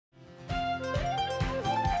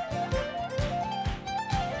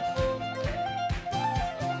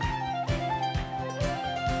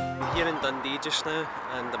here in Dundee just now,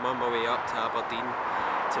 and I'm on my way up to Aberdeen.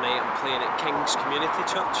 Tonight I'm playing at King's Community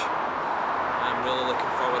Church. I'm really looking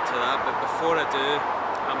forward to that, but before I do,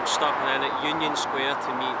 I'm stopping in at Union Square to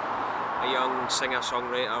meet a young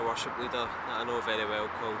singer-songwriter, worship leader that I know very well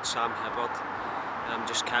called Sam Hibbard. I'm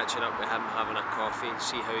just catching up with him, having a coffee,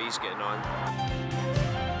 see how he's getting on.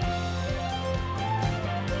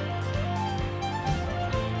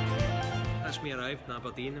 That's me arrived in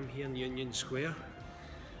Aberdeen. I'm here in Union Square.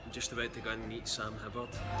 I'm just about to go and meet Sam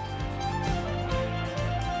Hibbard.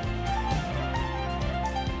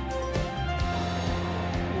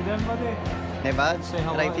 How you doing, buddy? Hey bad. Say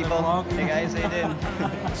hello right to the people. vlog. Hey guys, how you doing?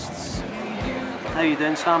 How you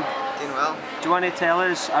doing, Sam? Doing well. Do you want to tell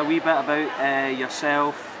us a wee bit about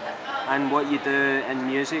yourself and what you do in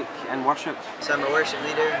music and worship? So I'm a worship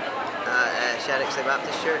leader at Sherricksley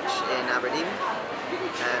Baptist Church in Aberdeen.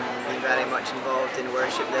 Been very much involved in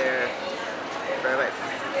worship there for about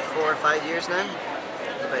 4 or 5 years now.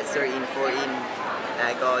 About 13, 14,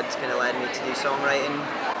 God's kind of led me to do songwriting.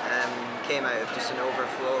 Came out of just an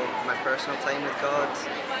overflow of my personal time with God,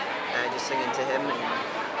 just singing to Him, and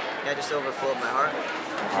yeah, just overflowed my heart.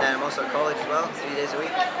 And then I'm also at college as well, 3 days a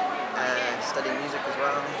week, studying music as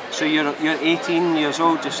well. So you're 18 years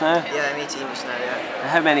old just now? Yeah, I'm 18 just now, yeah.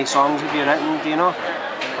 How many songs have you written, do you know?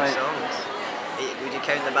 How many songs? Would you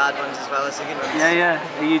count the bad ones as well as the good ones? Yeah,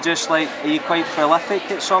 yeah. Are you just like, are you quite prolific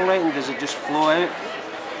at songwriting? Does it just flow out?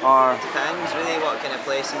 Or? Depends really what kind of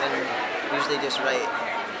place I'm in. Usually just write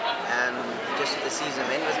just the season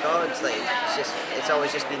I'm in with God. It's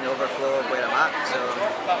always just been the overflow of where I'm at. So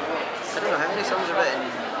I don't know how many songs I've written.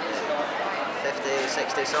 50,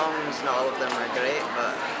 60 songs. Not all of them are great,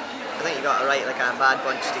 but I think you got to write like a bad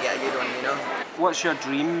bunch to get a good one, you know. What's your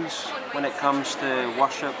dreams when it comes to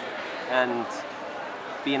worship and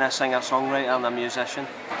being a singer-songwriter and a musician?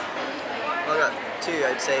 Well, I've got two,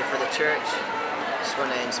 I'd say, for the church. Just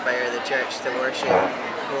want to inspire the church to worship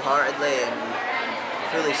wholeheartedly and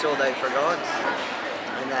fully sold out for God.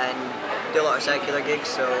 And then do a lot of secular gigs,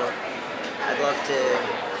 so I'd love to.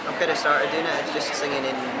 I've kind of started doing it. It's just singing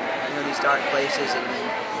in these dark places and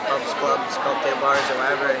pubs, clubs, cocktail bars, or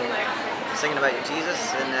whatever, and singing about your Jesus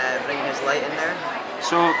and bringing His light in there.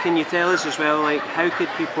 So can you tell us as well, like, how could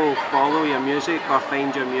people follow your music or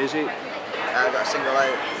find your music? I've got a single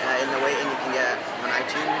out in the waiting. You can get on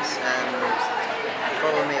iTunes.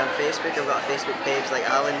 Follow me on Facebook. I've got a Facebook page like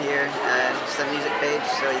Allan here, just a music page,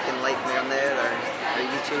 so you can like me on there, or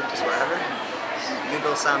YouTube, just whatever.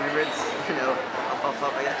 Google Sam Hibbard, I'll pop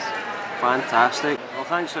up, I guess. Fantastic. Well,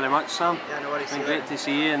 thanks very much, Sam. Yeah, no worries. It's been great to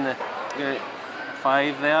see you in the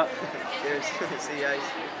 5 there. Cheers. See you guys.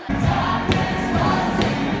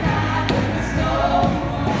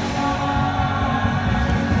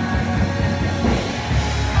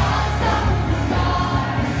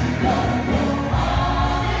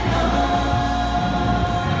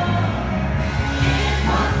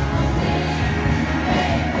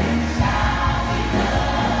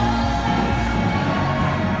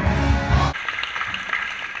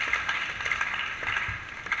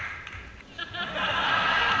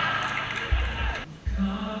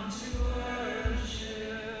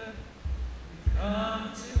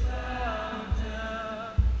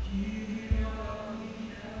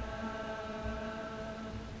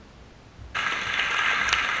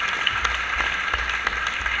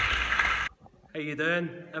 How you doing,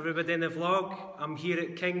 everybody in the vlog? I'm here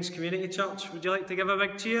at King's Community Church. Would you like to give a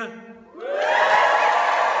big cheer?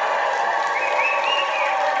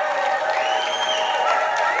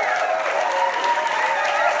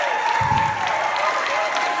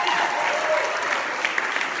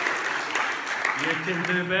 You can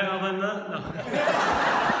do better than that. No.